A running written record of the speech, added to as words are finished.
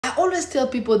I always tell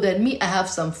people that I have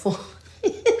some form.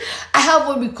 I have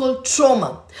what we call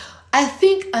trauma. I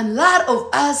think a lot of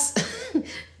us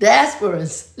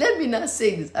diasporans, let me not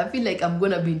say this. I feel like I'm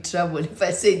going to be in trouble if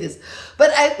I say this.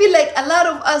 But I feel like a lot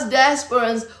of us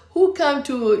diasporans who come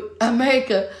to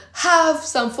America have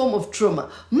some form of trauma.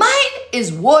 Mine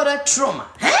is water trauma.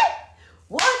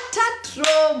 Water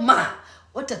trauma.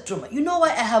 Water trauma. You know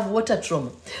why I have water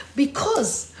trauma?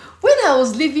 Because when I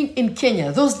was living in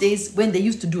Kenya, those days when they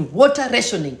used to do water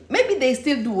rationing, maybe they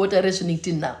still do water rationing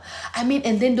till now. I mean,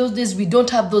 and then those days we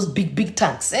don't have those big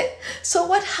tanks. So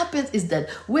what happens is that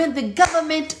when the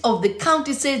government of the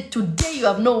county says, today you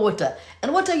have no water,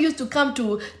 and water used to come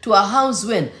to our house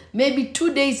when? Maybe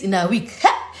 2 days in a week.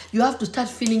 You have to start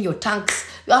filling your tanks.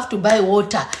 You have to buy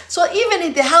water. So even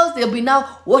in the house, there'll be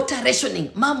now water rationing.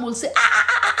 Mom will say,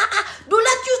 do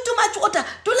not use too much water.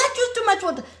 Do not use too much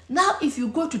water. Now, if you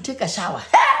go to take a shower,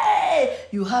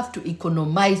 you have to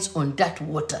economize on that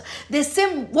water. The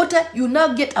same water, you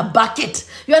now get a bucket.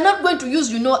 You are not going to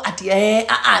use, you are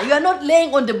not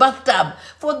laying on the bathtub.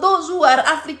 For those who are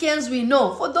Africans, we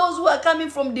know. For those who are coming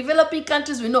from developing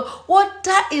countries, we know.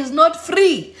 Water is not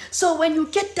free. So when you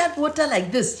get that water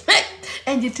like this,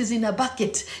 and it is in a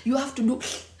bucket, you have to do...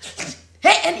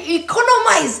 and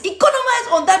economize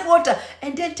on that water,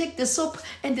 and then take the soap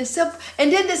and the soap,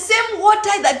 and then the same water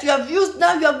that you have used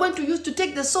now you are going to use to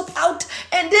take the soap out,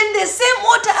 and then the same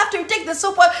water after you take the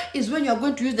soap out is when you are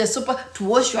going to use the soap to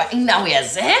wash your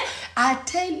innerwears. I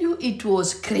tell you, it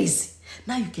was crazy.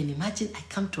 Now you can imagine I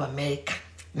come to America.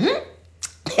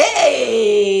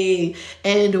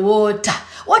 And water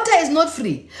is not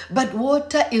free, but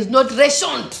water is not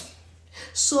rationed.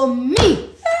 So me,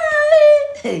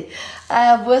 I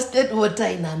have wasted water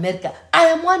in America. I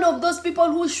am one of those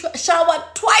people who shower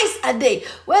twice a day.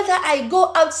 Whether I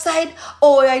go outside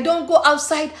or I don't go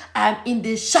outside, I'm in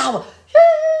the shower.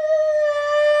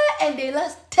 And they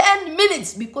last 10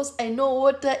 minutes because I know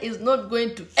water is not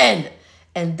going to end.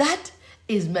 And that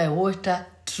is my water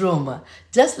trauma.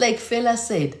 Just like fella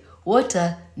said,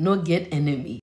 water no get enemy.